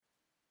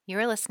You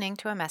are listening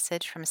to a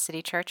message from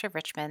City Church of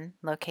Richmond,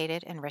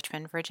 located in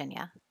Richmond,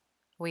 Virginia.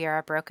 We are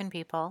a broken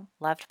people,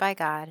 loved by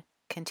God,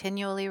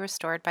 continually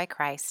restored by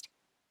Christ,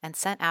 and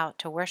sent out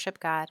to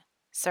worship God,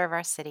 serve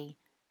our city,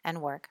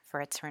 and work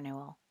for its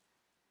renewal.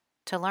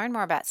 To learn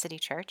more about City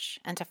Church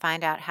and to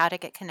find out how to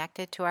get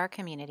connected to our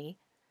community,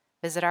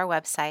 visit our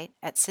website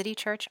at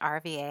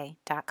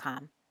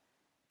citychurchrva.com.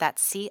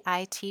 That's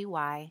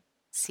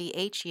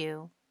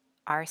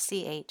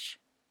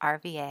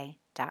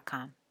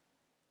citychurchrva.com.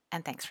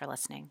 And thanks for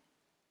listening.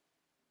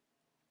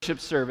 Worship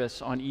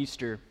service on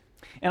Easter.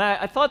 And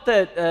I thought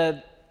that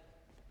the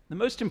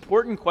most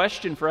important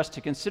question for us to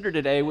consider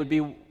today would be,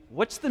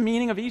 what's the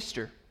meaning of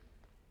Easter?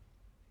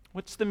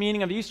 What's the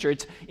meaning of Easter?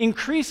 It's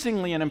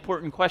increasingly an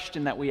important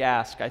question that we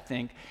ask, I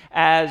think,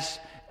 as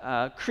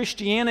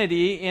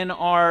Christianity in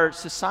our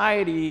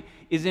society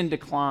is in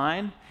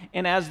decline,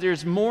 and as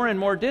there's more and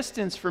more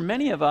distance for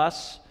many of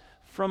us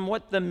from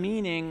what the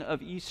meaning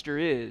of Easter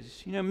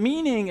is. You know,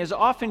 meaning is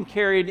often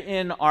carried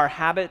in our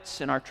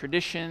habits and our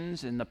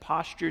traditions and the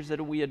postures that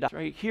we adopt.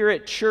 Right? Here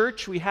at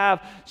church, we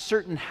have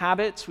certain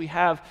habits. We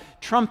have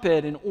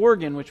trumpet and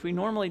organ, which we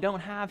normally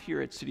don't have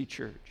here at City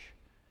Church.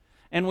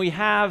 And we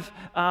have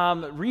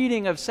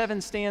reading of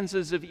 7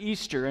 stanzas of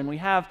Easter, and we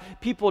have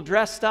people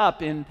dressed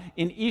up in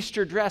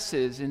Easter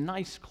dresses, in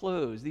nice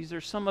clothes. These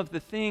are some of the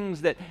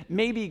things that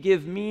maybe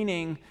give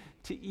meaning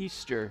to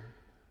Easter.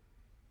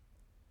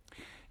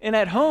 And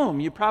at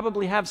home, you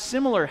probably have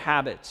similar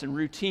habits and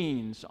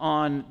routines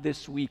on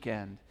this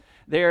weekend.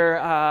 They're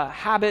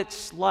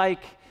habits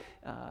like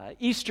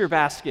Easter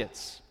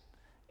baskets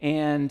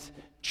and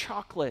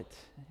chocolate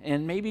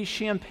and maybe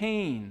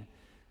champagne.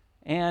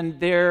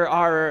 And there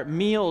are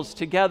meals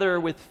together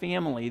with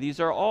family. These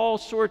are all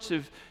sorts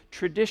of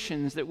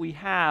traditions that we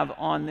have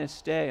on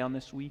this day, on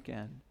this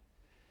weekend.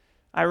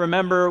 I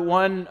remember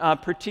one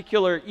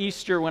particular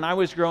Easter when I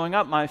was growing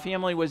up. My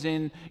family was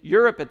in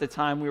Europe at the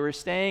time. We were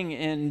staying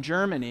in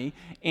Germany,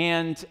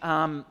 and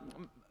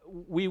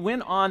we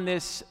went on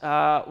this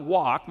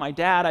walk. My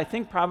dad, I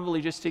think probably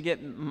just to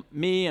get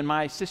me and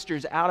my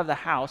sisters out of the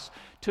house,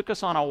 took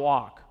us on a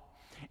walk.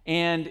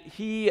 And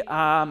he,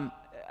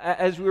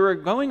 as we were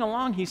going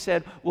along, he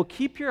said, well,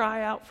 keep your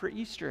eye out for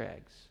Easter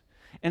eggs.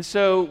 And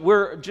so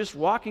we're just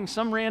walking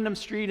some random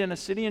street in a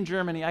city in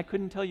Germany. I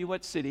couldn't tell you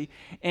what city.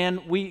 And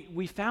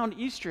we found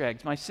Easter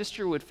eggs. My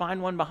sister would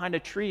find one behind a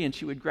tree, and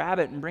she would grab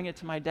it and bring it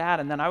to my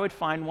dad. And then I would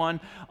find one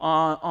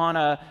on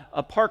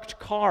a parked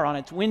car on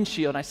its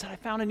windshield. I said, I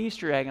found an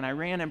Easter egg. And I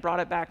ran and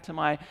brought it back to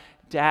my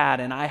dad.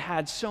 And I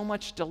had so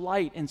much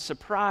delight and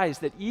surprise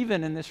that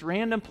even in this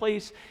random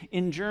place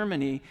in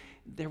Germany,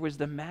 there was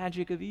the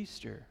magic of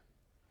Easter.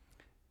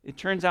 It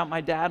turns out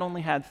my dad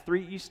only had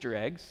 3 Easter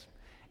eggs.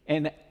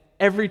 And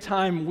every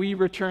time we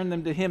returned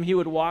them to him, he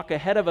would walk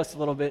ahead of us a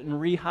little bit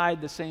and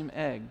re-hide the same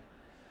egg.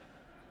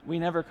 We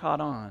never caught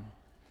on.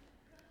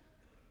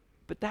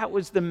 But that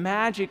was the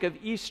magic of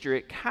Easter.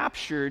 It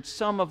captured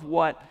some of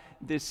what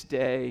this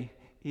day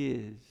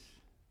is.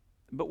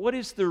 But what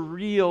is the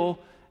real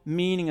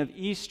meaning of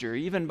Easter,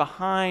 even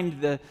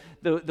behind the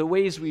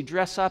ways we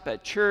dress up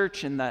at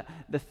church and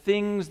the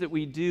things that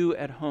we do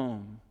at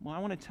home? Well, I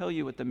want to tell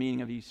you what the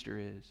meaning of Easter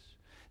is.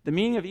 The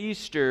meaning of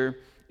Easter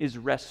is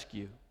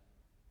rescue.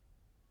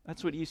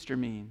 That's what Easter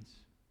means.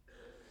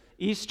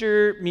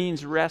 Easter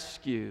means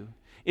rescue.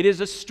 It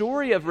is a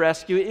story of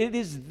rescue. It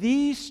is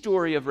the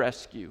story of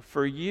rescue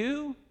for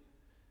you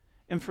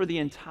and for the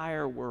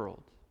entire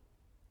world.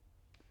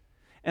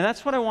 And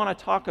that's what I want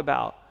to talk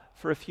about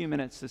for a few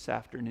minutes this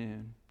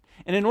afternoon.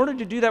 And in order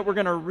to do that, we're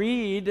going to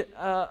read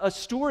a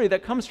story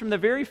that comes from the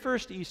very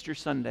first Easter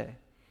Sunday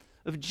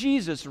of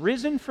Jesus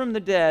risen from the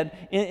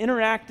dead and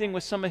interacting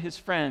with some of his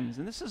friends.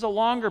 And this is a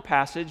longer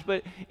passage,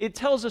 but it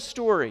tells a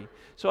story.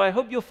 So I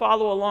hope you'll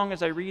follow along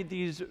as I read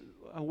these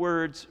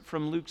words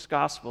from Luke's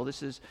gospel.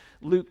 This is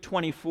Luke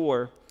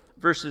 24,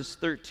 verses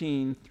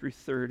 13 through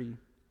 30.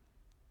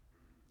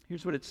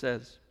 Here's what it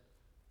says.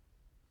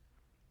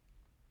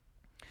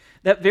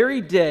 That very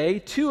day,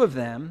 2 of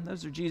them,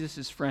 those are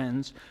Jesus'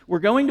 friends, were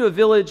going to a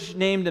village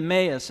named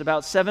Emmaus,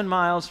 about 7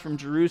 miles from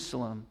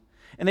Jerusalem.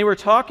 And they were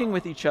talking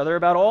with each other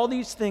about all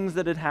these things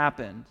that had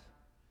happened.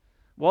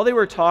 While they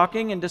were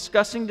talking and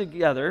discussing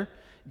together,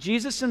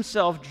 Jesus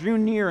himself drew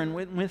near and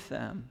went with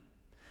them.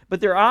 But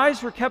their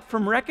eyes were kept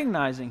from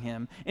recognizing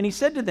him. And he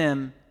said to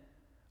them,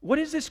 "What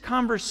is this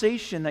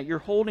conversation that you're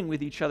holding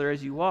with each other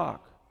as you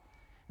walk?"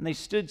 And they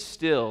stood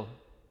still,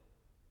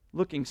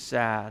 looking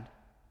sad.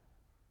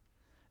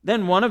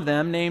 Then one of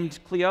them, named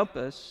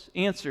Cleopas,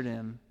 answered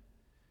him,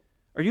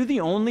 "Are you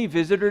the only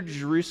visitor to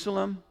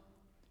Jerusalem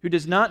who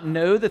does not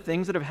know the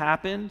things that have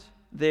happened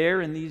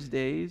there in these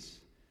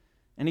days?"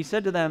 And he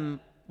said to them,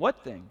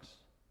 "What things?"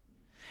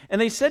 And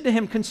they said to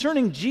him,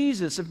 "Concerning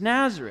Jesus of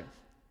Nazareth,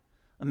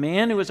 a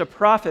man who was a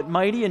prophet,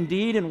 mighty in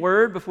deed and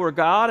word before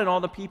God and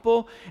all the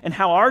people, and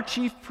how our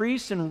chief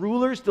priests and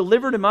rulers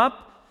delivered him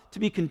up to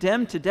be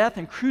condemned to death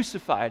and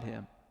crucified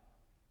him.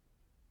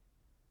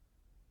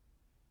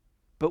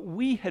 But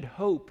we had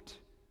hoped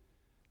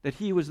that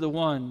he was the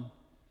one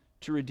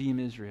to redeem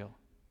Israel."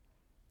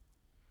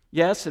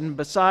 Yes, and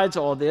besides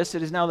all this,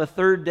 it is now the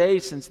third day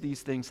since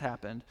these things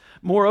happened.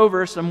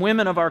 Moreover, some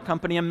women of our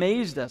company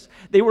amazed us.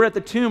 They were at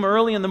the tomb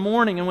early in the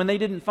morning, and when they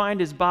didn't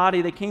find his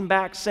body, they came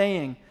back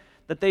saying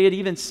that they had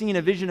even seen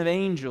a vision of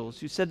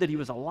angels who said that he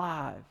was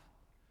alive.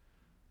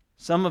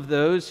 Some of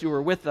those who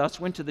were with us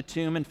went to the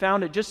tomb and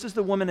found it just as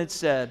the woman had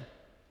said,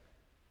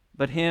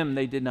 but him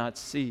they did not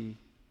see.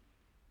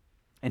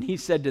 And he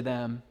said to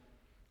them,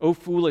 O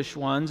foolish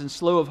ones, and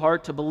slow of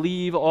heart to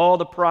believe all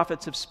the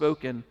prophets have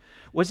spoken.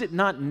 Was it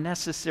not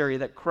necessary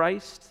that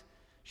Christ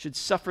should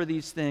suffer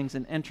these things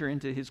and enter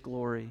into his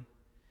glory?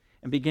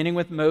 And beginning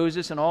with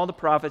Moses and all the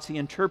prophets, he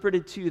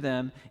interpreted to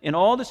them in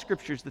all the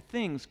scriptures the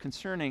things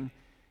concerning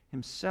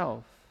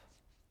himself.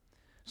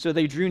 So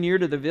they drew near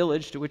to the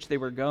village to which they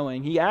were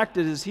going. He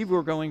acted as if he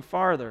were going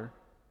farther,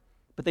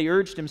 but they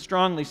urged him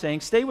strongly,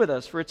 saying, Stay with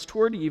us, for it's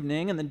toward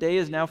evening, and the day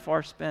is now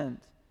far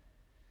spent.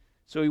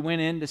 So he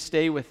went in to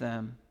stay with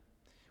them.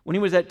 When he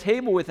was at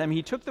table with them,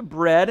 he took the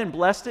bread and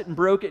blessed it and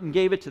broke it and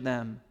gave it to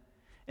them.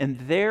 And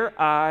their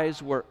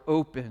eyes were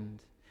opened,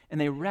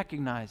 and they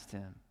recognized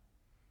him,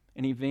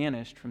 and he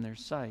vanished from their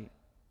sight.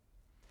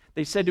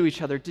 They said to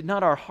each other, Did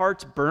not our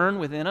hearts burn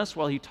within us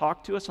while he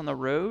talked to us on the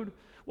road,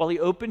 while he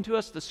opened to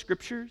us the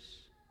scriptures?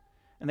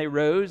 And they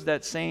rose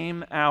that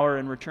same hour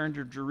and returned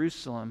to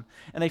Jerusalem.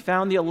 And they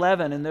found the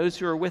 11 and those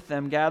who were with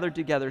them gathered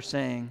together,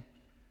 saying,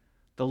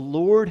 The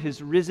Lord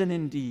has risen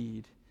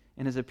indeed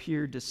and has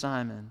appeared to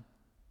Simon.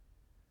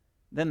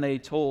 Then they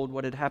told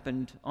what had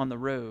happened on the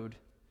road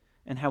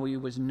and how he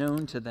was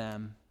known to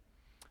them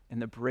in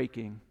the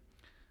breaking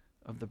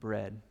of the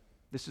bread.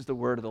 This is the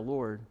word of the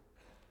Lord.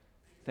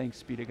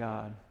 Thanks be to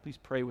God. Please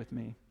pray with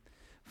me.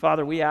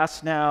 Father, we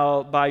ask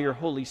now by your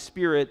Holy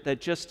Spirit that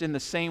just in the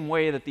same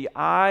way that the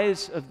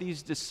eyes of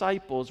these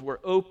disciples were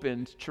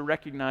opened to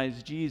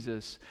recognize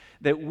Jesus,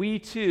 that we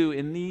too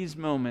in these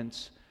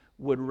moments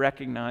would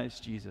recognize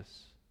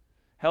Jesus.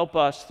 Help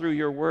us through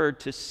your word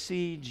to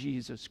see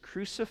Jesus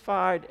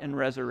crucified and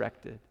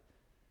resurrected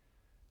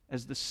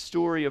as the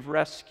story of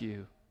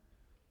rescue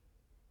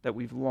that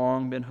we've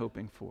long been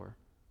hoping for.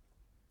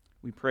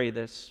 We pray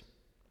this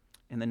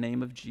in the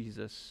name of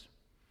Jesus.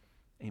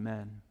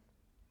 Amen.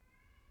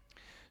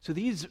 So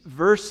these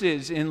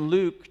verses in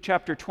Luke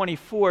chapter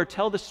 24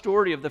 tell the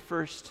story of the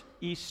first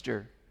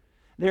Easter.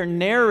 They're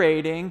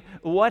narrating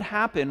what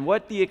happened,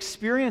 what the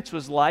experience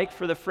was like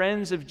for the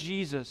friends of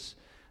Jesus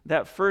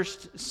that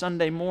first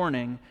Sunday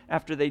morning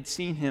after they'd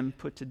seen him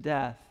put to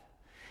death.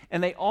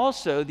 And they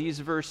also, these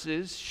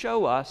verses,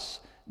 show us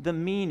the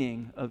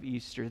meaning of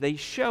Easter. They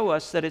show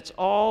us that it's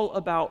all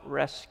about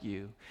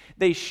rescue.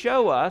 They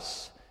show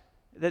us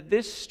that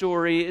this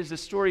story is the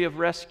story of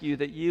rescue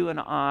that you and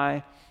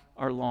I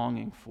are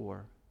longing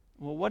for.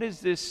 Well, what is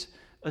this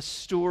a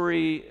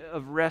story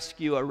of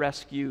rescue, a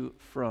rescue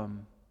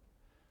from?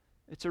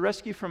 It's a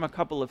rescue from a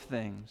couple of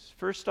things.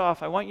 First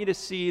off, I want you to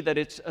see that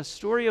it's a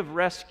story of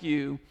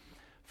rescue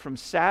from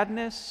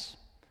sadness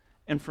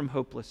and from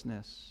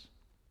hopelessness.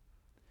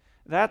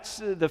 That's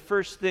the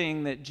first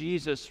thing that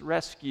Jesus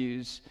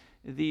rescues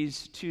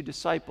these two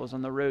disciples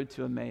on the road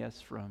to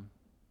Emmaus from.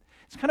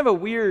 It's kind of a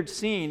weird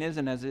scene,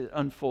 isn't it, as it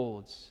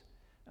unfolds?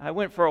 I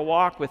went for a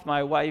walk with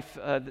my wife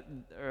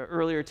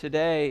earlier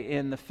today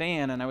in the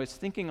Fan, and I was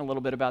thinking a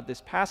little bit about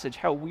this passage,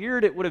 how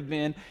weird it would have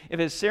been if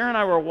as Sarah and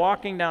I were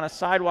walking down a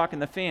sidewalk in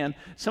the Fan,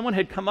 someone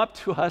had come up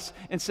to us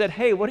and said,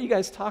 Hey, what are you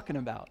guys talking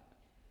about?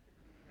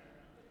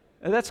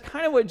 And that's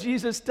kind of what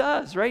Jesus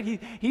does, right?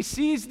 He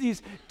sees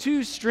these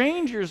two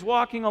strangers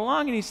walking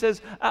along, and he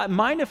says,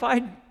 mind if I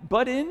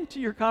butt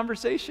into your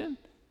conversation?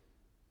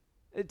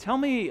 Tell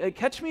me,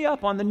 catch me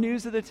up on the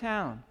news of the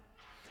town.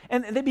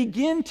 And they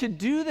begin to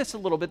do this a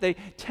little bit. They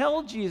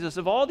tell Jesus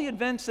of all the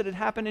events that had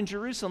happened in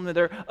Jerusalem.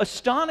 They're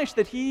astonished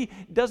that he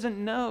doesn't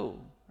know,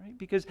 right?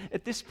 Because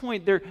at this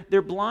point,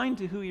 they're blind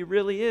to who he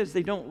really is.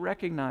 They don't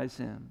recognize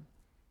him.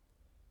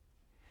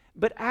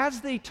 But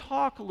as they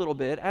talk a little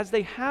bit, as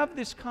they have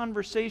this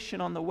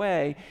conversation on the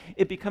way,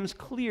 it becomes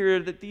clear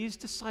that these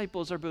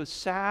disciples are both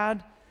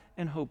sad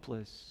and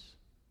hopeless.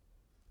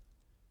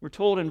 We're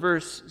told in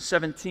verse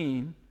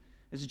 17,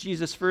 as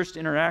Jesus first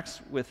interacts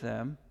with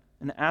them,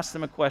 and ask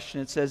them a question,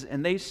 it says,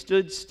 and they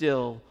stood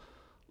still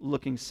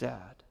looking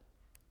sad.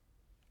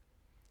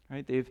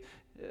 Right?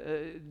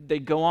 They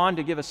go on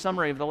to give a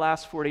summary of the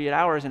last 48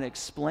 hours and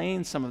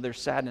explain some of their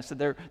sadness.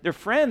 That their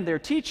friend, their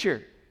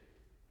teacher,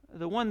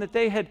 the one that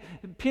they had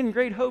pinned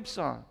great hopes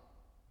on,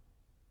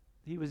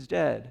 he was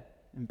dead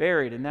and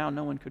buried, and now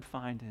no one could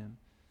find him.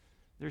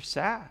 They're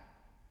sad.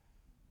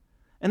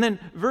 And then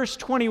verse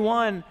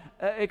 21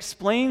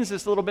 explains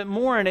this a little bit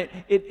more, and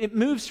it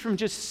moves from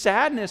just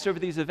sadness over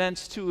these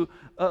events to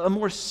a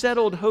more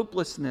settled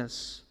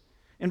hopelessness.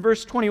 In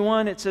verse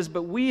 21 it says,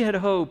 but we had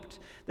hoped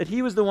that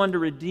he was the one to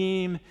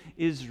redeem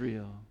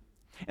Israel.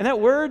 And that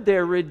word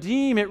there,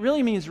 redeem, it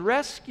really means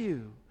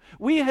rescue.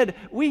 We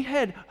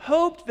had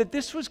hoped that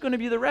this was going to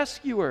be the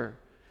rescuer.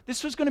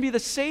 This was going to be the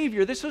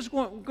Savior. This was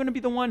going to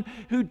be the one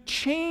who'd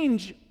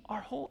change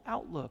our whole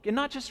outlook. And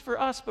not just for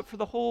us, but for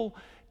the whole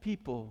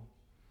people.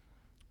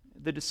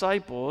 The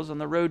disciples on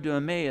the road to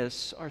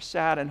Emmaus are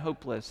sad and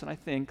hopeless. And I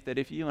think that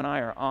if you and I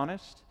are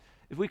honest,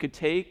 if we could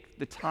take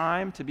the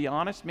time to be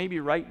honest, maybe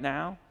right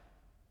now,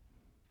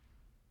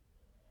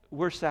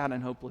 we're sad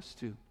and hopeless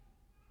too.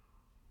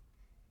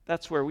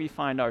 That's where we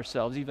find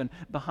ourselves, even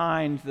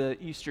behind the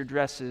Easter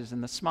dresses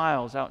and the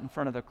smiles out in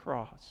front of the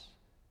cross.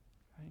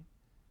 Right?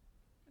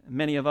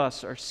 Many of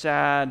us are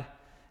sad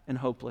and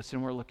hopeless,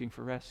 and we're looking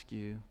for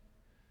rescue.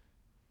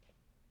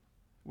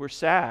 We're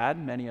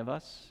sad, many of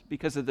us,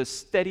 because of the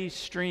steady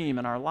stream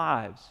in our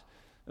lives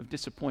of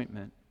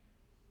disappointment,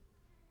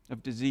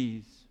 of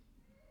disease,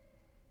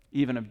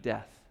 even of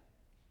death.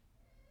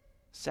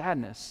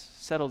 Sadness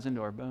settles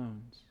into our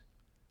bones.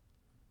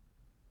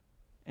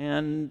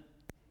 And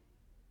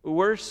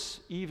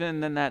worse even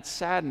than that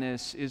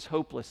sadness is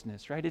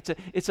hopelessness, right?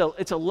 It's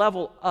a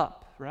level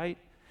up, right?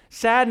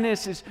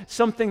 Sadness is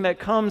something that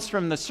comes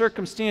from the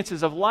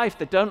circumstances of life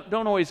that don't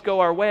always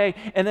go our way.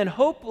 And then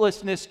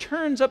hopelessness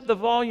turns up the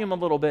volume a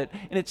little bit.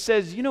 And it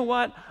says, you know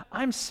what?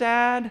 I'm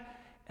sad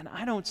and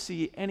I don't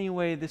see any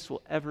way this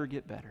will ever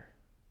get better.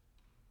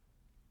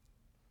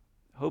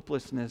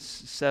 Hopelessness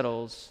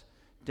settles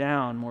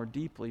down more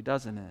deeply,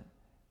 doesn't it?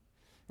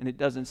 And it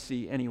doesn't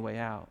see any way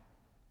out.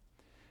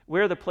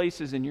 Where are the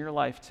places in your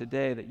life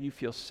today that you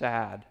feel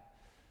sad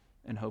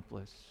and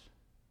hopeless?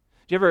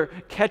 Do you ever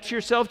catch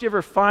yourself? Do you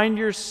ever find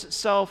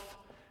yourself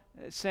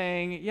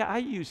saying, yeah, I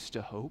used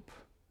to hope?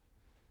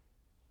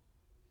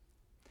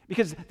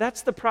 Because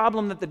that's the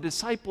problem that the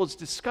disciples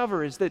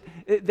discover, is that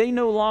they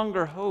no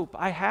longer hope.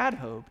 I had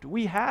hoped.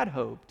 We had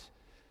hoped.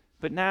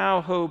 But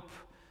now hope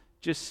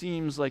just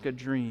seems like a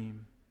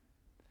dream.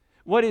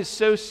 What is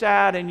so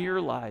sad in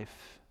your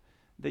life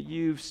that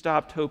you've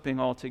stopped hoping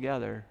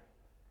altogether?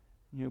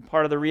 You know,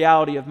 part of the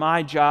reality of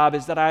my job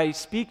is that I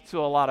speak to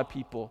a lot of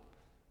people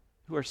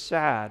who are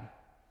sad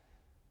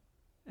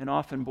and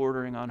often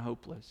bordering on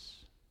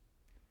hopeless.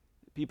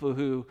 People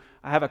who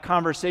I have a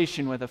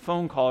conversation with, a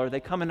phone call, or they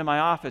come into my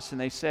office and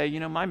they say,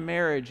 you know, my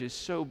marriage is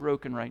so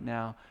broken right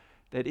now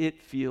that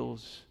it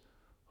feels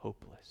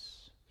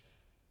hopeless.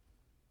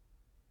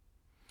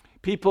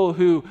 People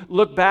who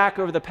look back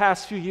over the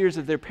past few years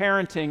of their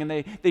parenting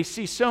and they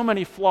see so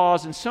many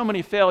flaws and so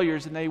many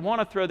failures, and they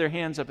want to throw their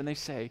hands up and they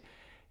say,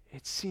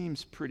 it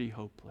seems pretty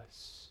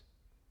hopeless.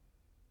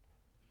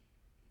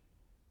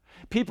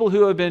 People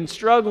who have been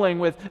struggling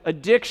with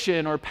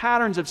addiction or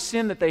patterns of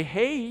sin that they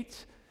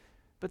hate,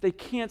 but they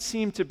can't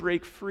seem to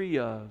break free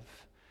of.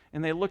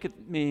 And they look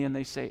at me and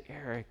they say,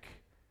 Eric,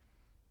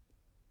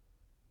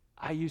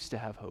 I used to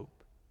have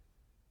hope,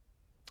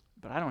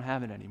 but I don't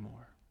have it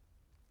anymore.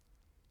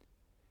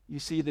 You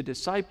see, the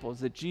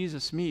disciples that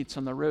Jesus meets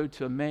on the road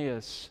to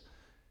Emmaus,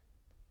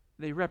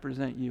 they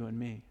represent you and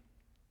me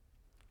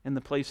in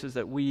the places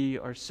that we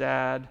are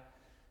sad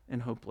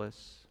and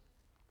hopeless.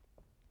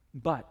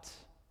 But,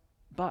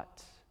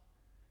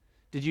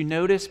 did you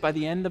notice by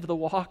the end of the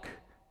walk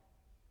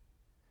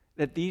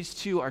that these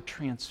two are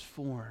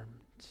transformed?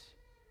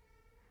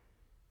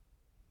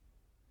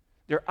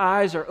 Their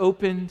eyes are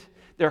opened,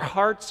 their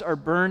hearts are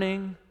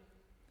burning,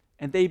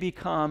 and they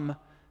become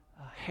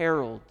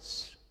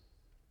heralds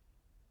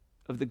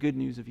of the good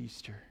news of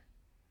Easter.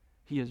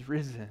 He has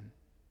risen.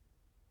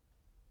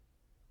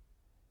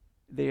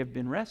 They have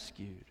been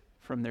rescued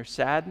from their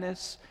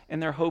sadness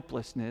and their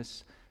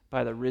hopelessness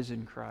by the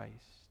risen Christ.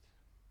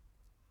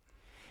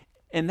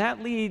 And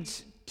that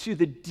leads to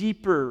the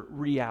deeper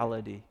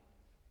reality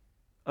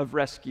of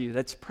rescue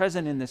that's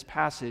present in this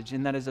passage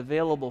and that is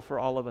available for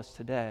all of us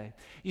today.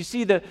 You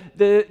see, the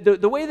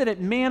way that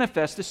it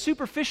manifests, the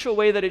superficial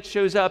way that it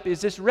shows up, is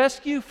this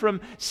rescue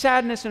from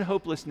sadness and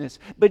hopelessness.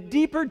 But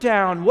deeper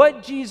down,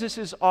 what Jesus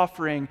is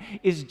offering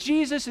is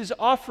Jesus is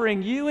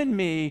offering you and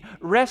me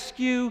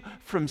rescue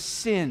from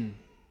sin.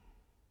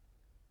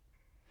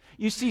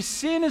 You see,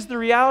 sin is the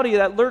reality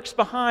that lurks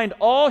behind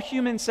all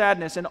human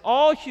sadness and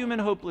all human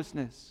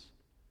hopelessness.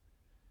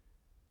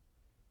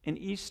 In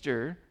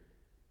Easter,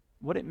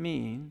 what it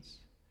means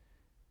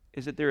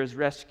is that there is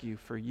rescue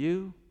for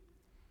you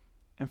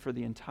and for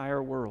the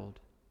entire world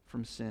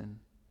from sin.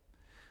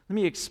 Let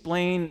me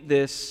explain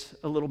this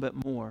a little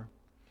bit more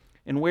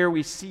and where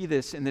we see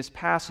this in this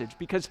passage,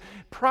 because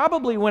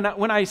probably when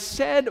I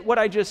said what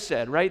I just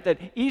said, right, that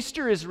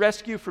Easter is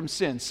rescue from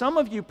sin, some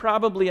of you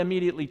probably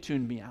immediately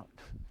tuned me out.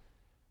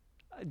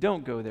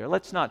 Don't go there.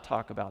 Let's not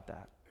talk about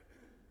that.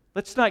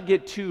 Let's not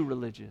get too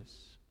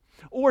religious.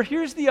 Or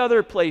here's the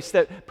other place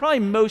that probably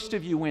most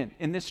of you went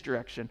in this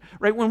direction,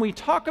 right? When we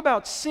talk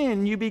about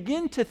sin, you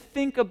begin to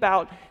think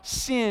about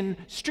sin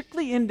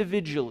strictly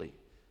individually.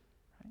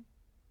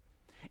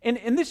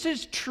 Right? And this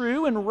is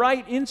true and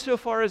right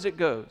insofar as it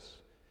goes.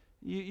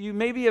 You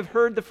maybe have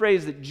heard the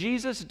phrase that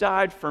Jesus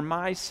died for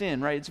my sin,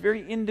 right? It's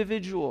very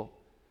individual.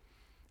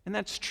 And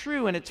that's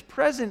true, and it's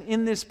present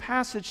in this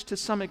passage to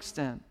some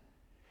extent.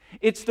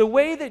 It's the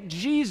way that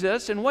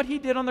Jesus and what he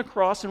did on the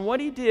cross and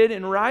what he did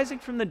in rising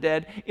from the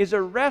dead is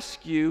a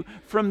rescue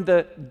from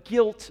the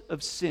guilt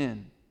of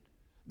sin.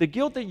 The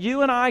guilt that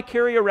you and I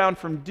carry around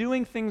from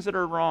doing things that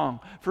are wrong,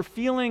 for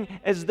feeling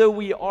as though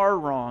we are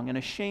wrong and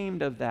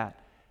ashamed of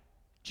that.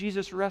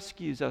 Jesus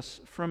rescues us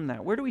from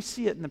that. Where do we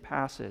see it in the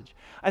passage?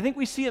 I think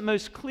we see it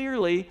most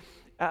clearly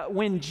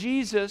when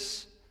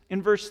Jesus,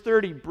 in verse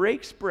 30,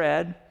 breaks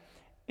bread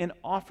and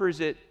offers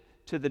it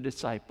to the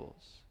disciples.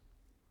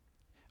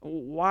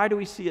 Why do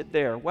we see it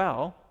there?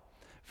 Well,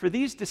 for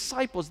these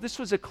disciples, this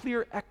was a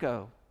clear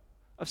echo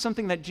of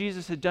something that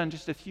Jesus had done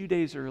just a few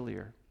days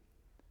earlier.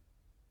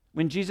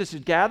 When Jesus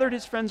had gathered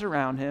his friends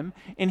around him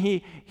and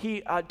he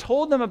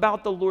told them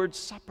about the Lord's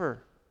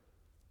Supper.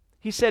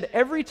 He said,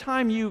 every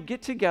time you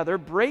get together,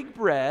 break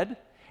bread,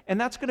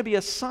 and that's going to be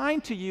a sign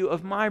to you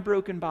of my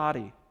broken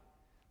body,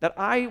 that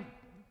I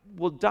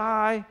will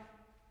die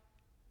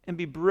and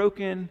be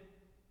broken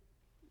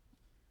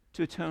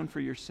to atone for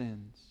your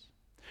sins.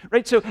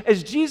 Right? So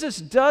as Jesus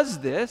does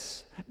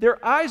this,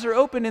 their eyes are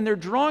open and they're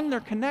drawing their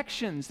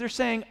connections. They're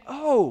saying,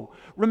 oh,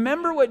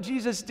 remember what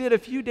Jesus did a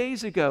few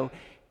days ago.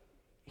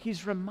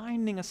 He's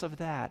reminding us of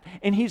that.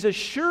 And he's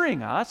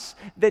assuring us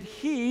that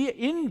he,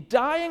 in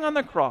dying on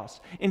the cross,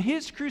 in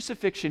his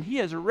crucifixion, he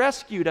has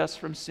rescued us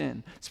from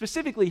sin.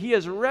 Specifically, he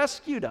has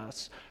rescued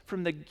us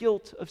from the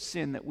guilt of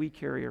sin that we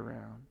carry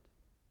around.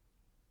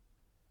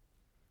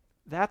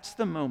 That's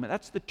the moment.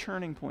 That's the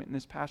turning point in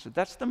this passage.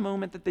 That's the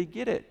moment that they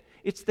get it.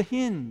 It's the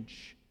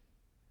hinge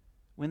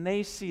when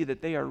they see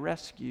that they are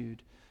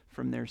rescued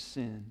from their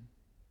sin.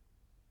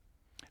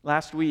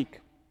 Last week,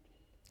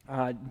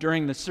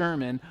 during the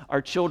sermon,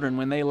 our children,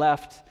 when they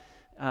left,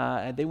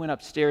 they went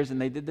upstairs and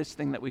they did this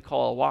thing that we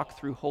call a walk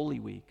through Holy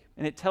Week.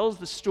 And it tells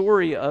the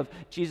story of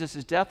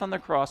Jesus' death on the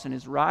cross and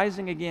his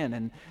rising again.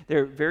 And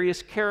there are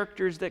various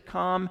characters that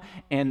come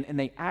and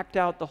they act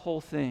out the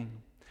whole thing.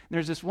 And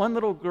there's this one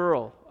little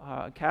girl,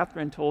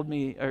 Catherine told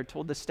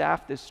the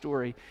staff this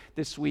story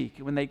this week.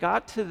 When they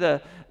got to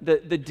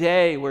the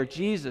day where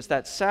Jesus,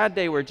 that sad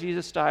day where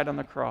Jesus died on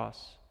the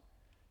cross,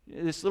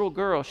 this little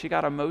girl, she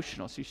got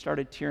emotional. She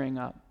started tearing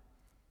up.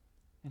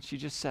 And she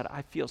just said,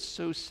 I feel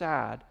so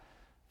sad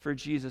for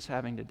Jesus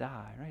having to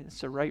die, right?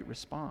 That's the right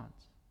response.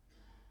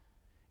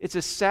 It's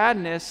a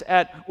sadness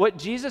at what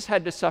Jesus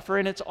had to suffer,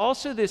 and it's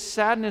also this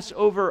sadness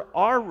over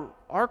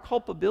our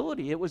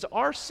culpability. It was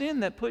our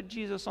sin that put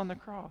Jesus on the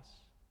cross.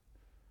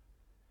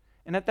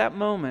 And at that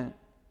moment,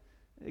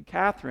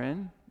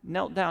 Catherine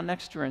knelt down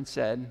next to her and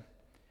said,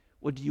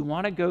 well, do you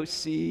want to go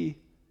see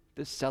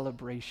the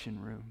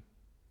celebration room?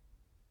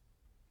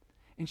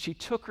 And she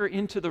took her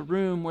into the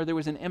room where there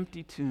was an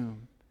empty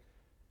tomb,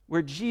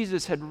 where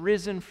Jesus had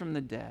risen from the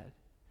dead,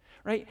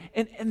 right?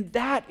 And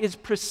that is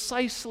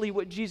precisely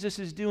what Jesus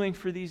is doing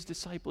for these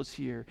disciples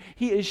here.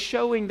 He is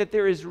showing that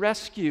there is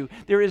rescue.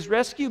 There is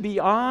rescue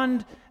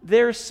beyond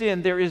their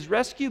sin. There is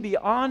rescue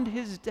beyond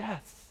his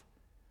death.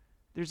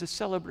 There's a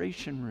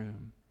celebration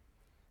room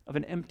of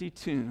an empty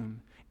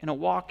tomb and a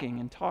walking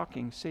and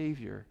talking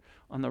Savior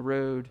on the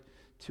road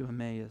to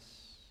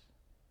Emmaus.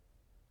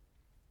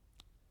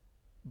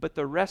 But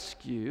the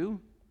rescue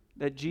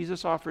that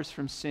Jesus offers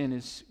from sin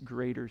is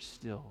greater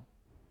still.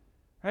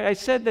 Right? I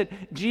said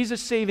that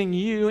Jesus saving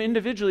you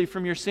individually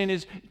from your sin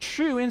is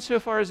true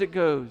insofar as it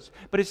goes,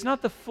 but it's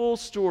not the full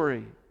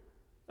story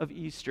of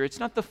Easter. It's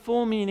not the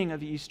full meaning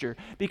of Easter,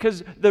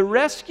 because the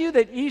rescue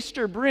that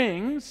Easter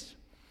brings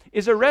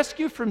is a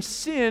rescue from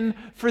sin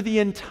for the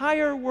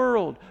entire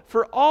world,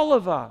 for all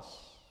of us.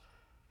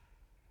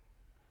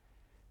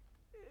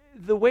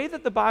 The way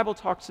that the Bible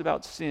talks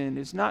about sin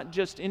is not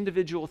just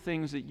individual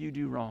things that you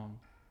do wrong.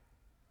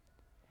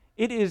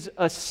 It is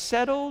a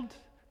settled,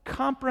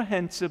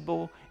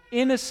 comprehensible,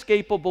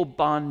 inescapable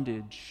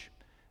bondage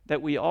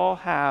that we all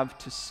have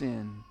to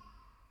sin.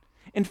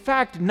 In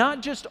fact,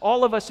 not just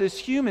all of us as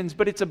humans,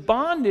 but it's a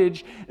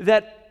bondage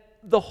that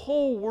the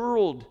whole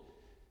world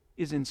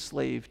is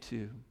enslaved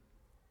to.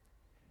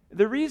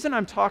 The reason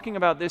I'm talking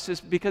about this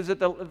is because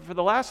for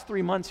the last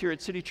 3 months here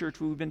at City Church,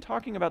 we've been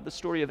talking about the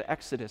story of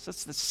Exodus.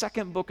 That's the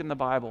second book in the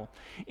Bible.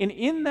 And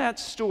in that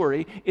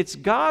story, it's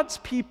God's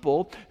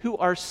people who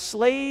are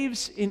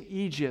slaves in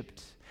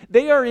Egypt.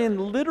 They are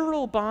in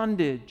literal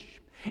bondage.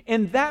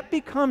 And that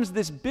becomes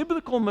this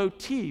biblical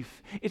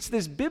motif. It's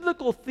this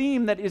biblical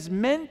theme that is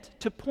meant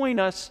to point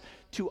us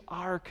to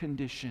our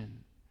condition.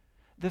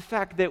 The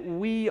fact that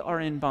we are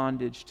in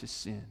bondage to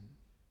sin.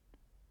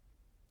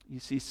 You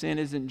see, sin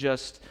isn't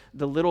just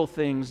the little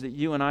things that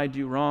you and I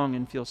do wrong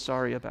and feel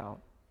sorry about.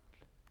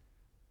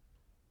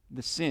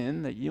 The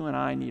sin that you and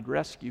I need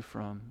rescue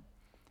from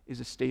is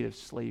a state of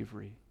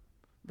slavery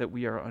that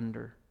we are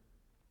under.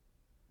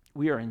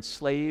 We are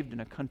enslaved in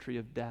a country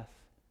of death.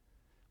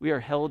 We are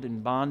held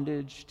in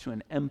bondage to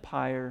an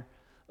empire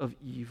of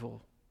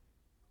evil.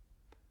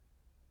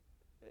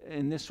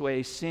 In this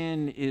way,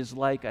 sin is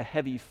like a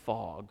heavy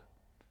fog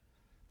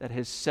that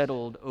has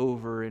settled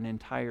over an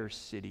entire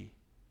city.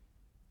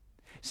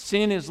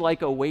 Sin is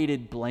like a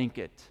weighted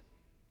blanket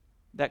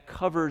that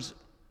covers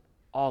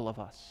all of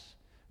us,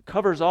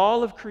 covers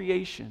all of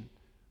creation,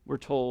 we're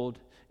told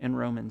in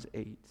Romans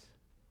 8.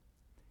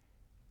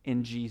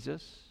 And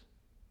Jesus,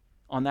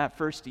 on that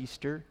first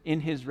Easter,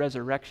 in his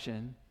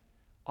resurrection,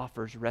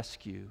 offers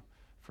rescue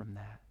from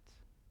that.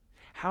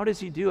 How does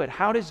he do it?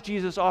 How does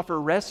Jesus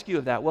offer rescue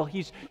of that? Well,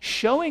 he's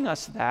showing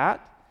us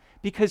that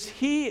Because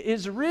he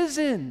is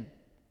risen.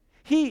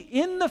 He,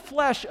 in the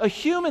flesh, a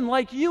human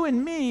like you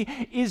and me,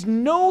 is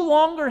no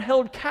longer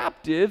held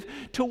captive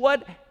to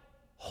what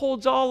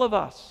holds all of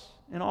us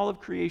and all of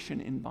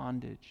creation in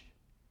bondage.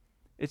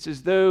 It's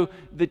as though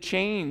the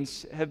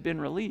chains have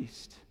been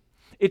released.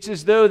 It's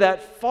as though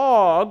that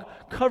fog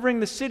covering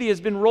the city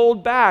has been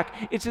rolled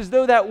back. It's as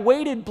though that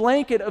weighted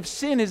blanket of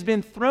sin has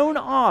been thrown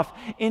off.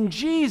 And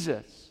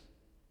Jesus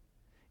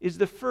is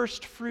the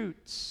first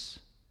fruits.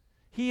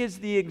 He is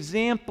the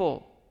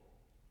example,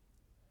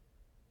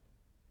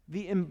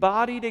 the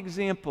embodied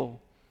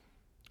example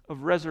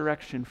of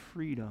resurrection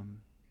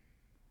freedom.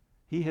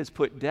 He has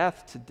put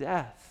death to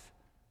death.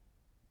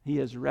 He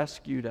has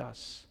rescued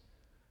us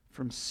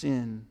from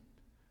sin,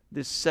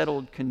 this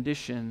settled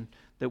condition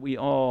that we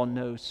all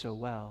know so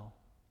well.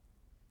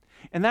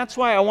 And that's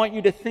why I want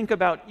you to think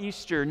about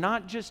Easter,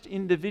 not just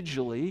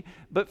individually,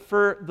 but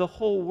for the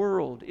whole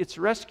world. It's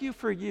rescue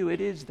for you, it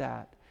is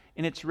that.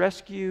 And it's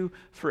rescue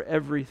for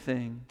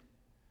everything.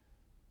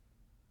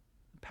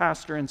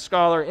 Pastor and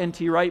scholar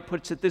N.T. Wright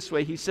puts it this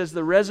way. He says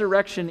the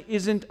resurrection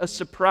isn't a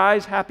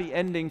surprise happy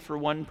ending for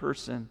one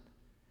person.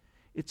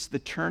 It's the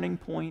turning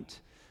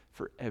point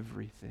for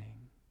everything.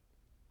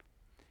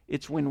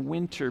 It's when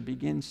winter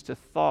begins to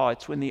thaw.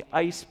 It's when the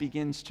ice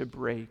begins to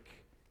break.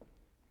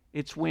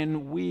 It's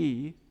when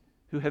we,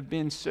 who have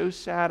been so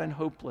sad and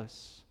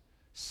hopeless,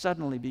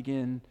 suddenly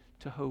begin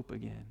to hope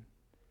again.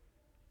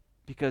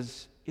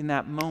 Because in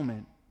that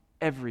moment,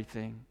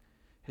 everything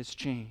has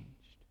changed.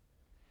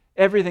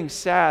 Everything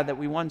sad that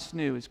we once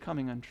knew is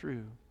coming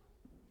untrue.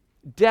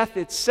 Death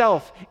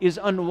itself is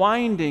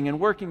unwinding and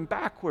working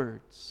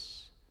backwards.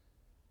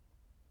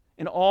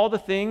 And all the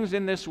things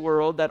in this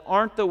world that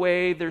aren't the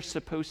way they're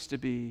supposed to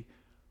be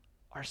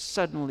are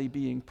suddenly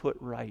being put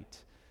right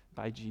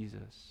by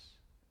Jesus.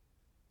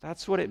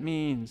 That's what it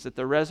means that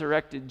the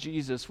resurrected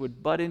Jesus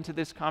would butt into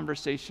this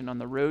conversation on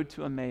the road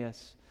to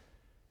Emmaus.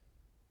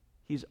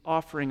 He's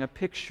offering a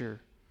picture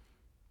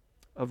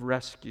of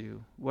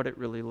rescue, what it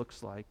really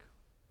looks like.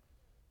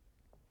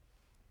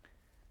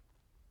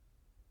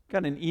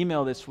 Got an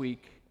email this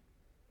week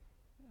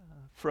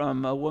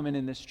from a woman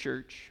in this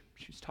church.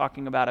 She was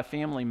talking about a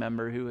family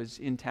member who was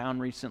in town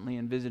recently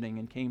and visiting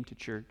and came to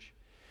church.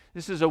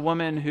 This is a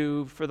woman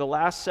who, for the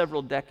last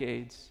several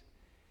decades,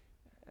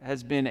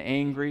 has been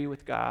angry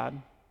with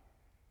God,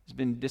 has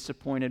been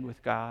disappointed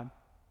with God,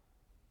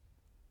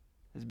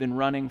 has been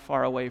running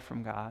far away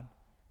from God.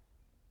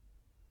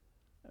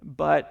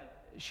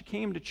 But she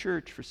came to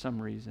church for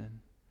some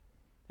reason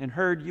and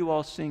heard you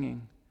all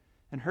singing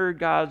and heard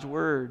God's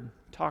word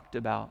talked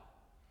about.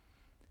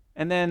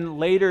 And then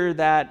later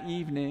that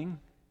evening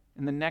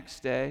and the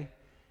next day,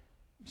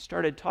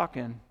 started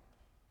talking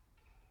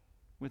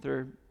with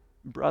her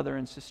brother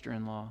and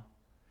sister-in-law.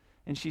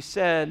 And she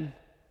said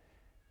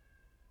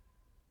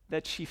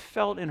that she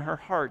felt in her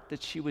heart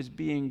that she was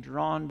being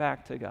drawn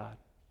back to God.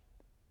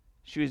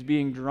 She was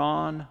being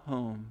drawn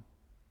home.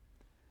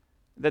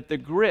 That the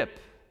grip,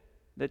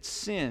 that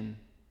sin,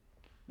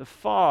 the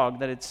fog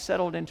that had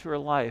settled into her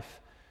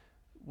life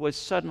was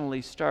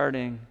suddenly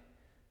starting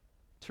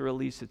to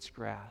release its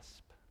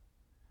grasp.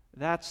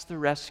 That's the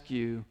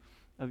rescue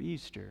of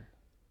Easter.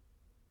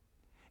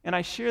 And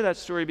I share that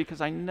story because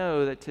I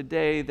know that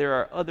today there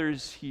are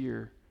others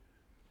here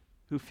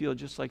who feel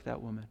just like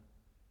that woman.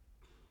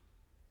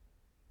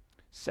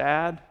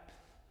 Sad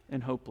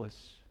and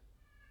hopeless.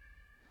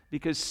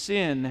 Because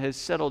sin has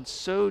settled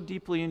so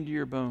deeply into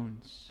your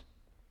bones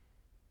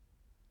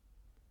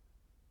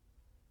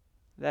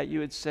that you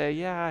would say,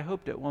 yeah, I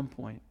hoped at one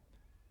point,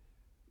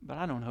 but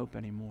I don't hope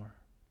anymore.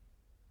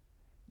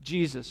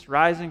 Jesus,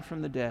 rising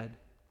from the dead,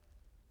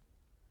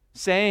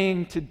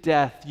 saying to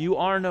death, you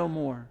are no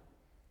more,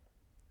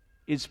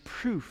 is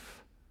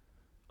proof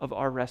of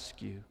our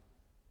rescue.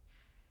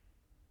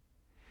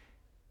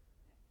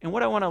 And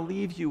what I want to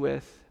leave you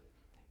with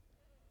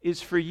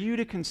is for you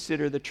to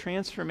consider the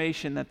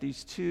transformation that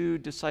these two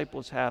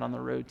disciples had on the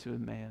road to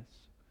Emmaus.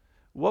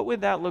 What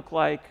would that look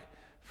like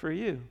for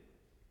you?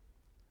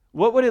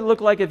 What would it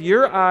look like if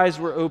your eyes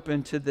were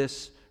open to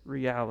this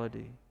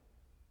reality?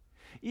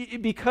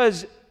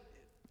 Because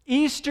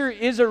Easter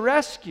is a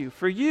rescue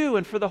for you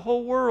and for the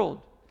whole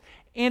world.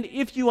 And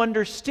if you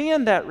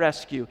understand that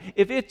rescue,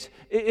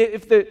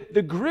 if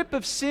the grip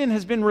of sin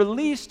has been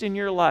released in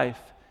your life,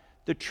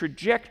 the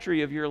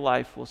trajectory of your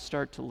life will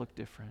start to look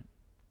different.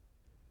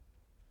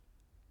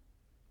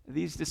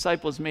 These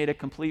disciples made a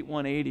complete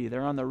 180.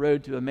 They're on the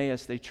road to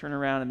Emmaus. They turn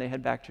around and they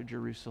head back to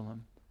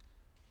Jerusalem.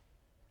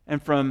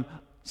 And from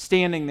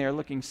standing there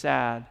looking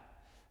sad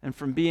and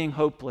from being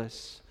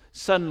hopeless,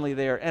 suddenly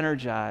they are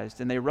energized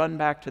and they run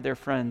back to their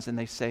friends and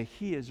they say,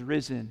 He is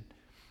risen.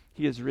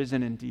 He is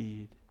risen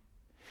indeed.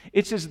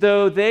 It's as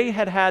though they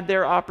had had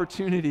their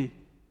opportunity,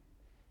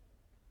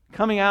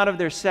 coming out of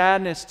their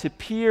sadness, to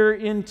peer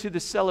into the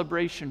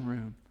celebration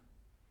room.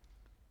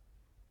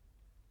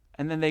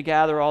 And then they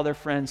gather all their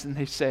friends and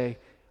they say,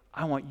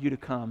 I want you to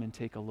come and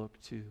take a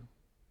look too.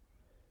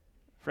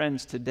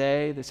 Friends,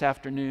 today, this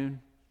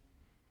afternoon,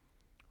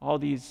 all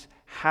these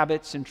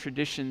habits and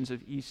traditions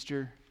of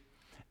Easter,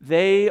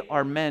 They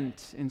are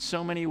meant in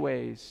so many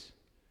ways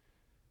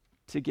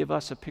to give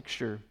us a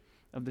picture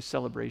of the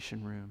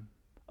celebration room,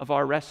 of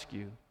our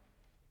rescue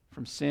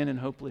from sin and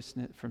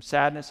hopelessness, from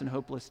sadness and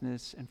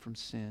hopelessness, and from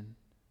sin.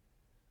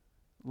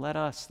 Let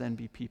us then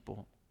be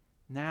people,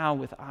 now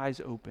with eyes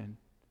open,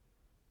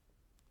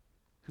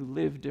 who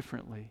live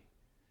differently,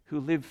 who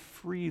live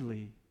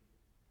freely.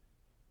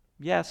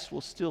 Yes,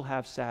 we'll still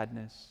have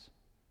sadness.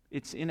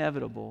 It's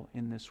inevitable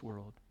in this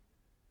world.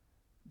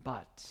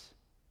 But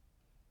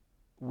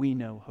we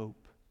know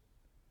hope,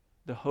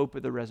 the hope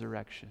of the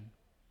resurrection,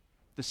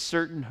 the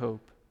certain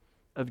hope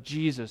of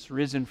Jesus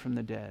risen from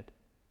the dead,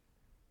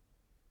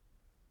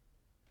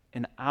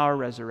 and our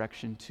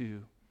resurrection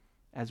too,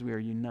 as we are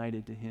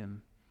united to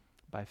him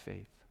by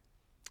faith.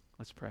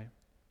 Let's pray.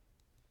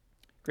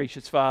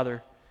 Gracious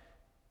Father,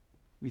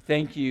 we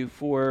thank you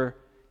for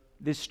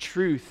this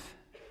truth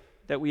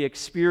that we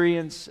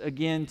experience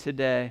again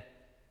today,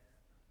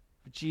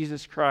 of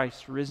Jesus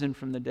Christ risen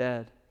from the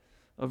dead,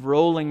 of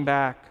rolling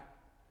back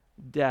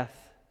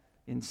death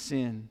in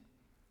sin,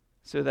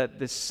 so that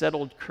this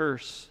settled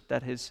curse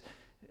that has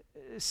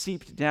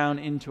seeped down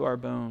into our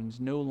bones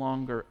no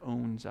longer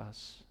owns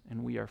us,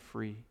 and we are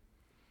free.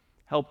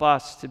 Help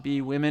us to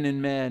be women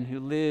and men who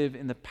live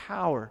in the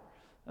power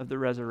of the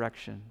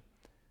resurrection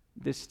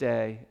this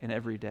day and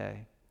every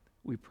day.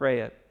 We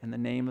pray it in the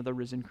name of the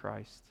risen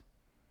Christ.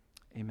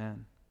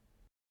 Amen.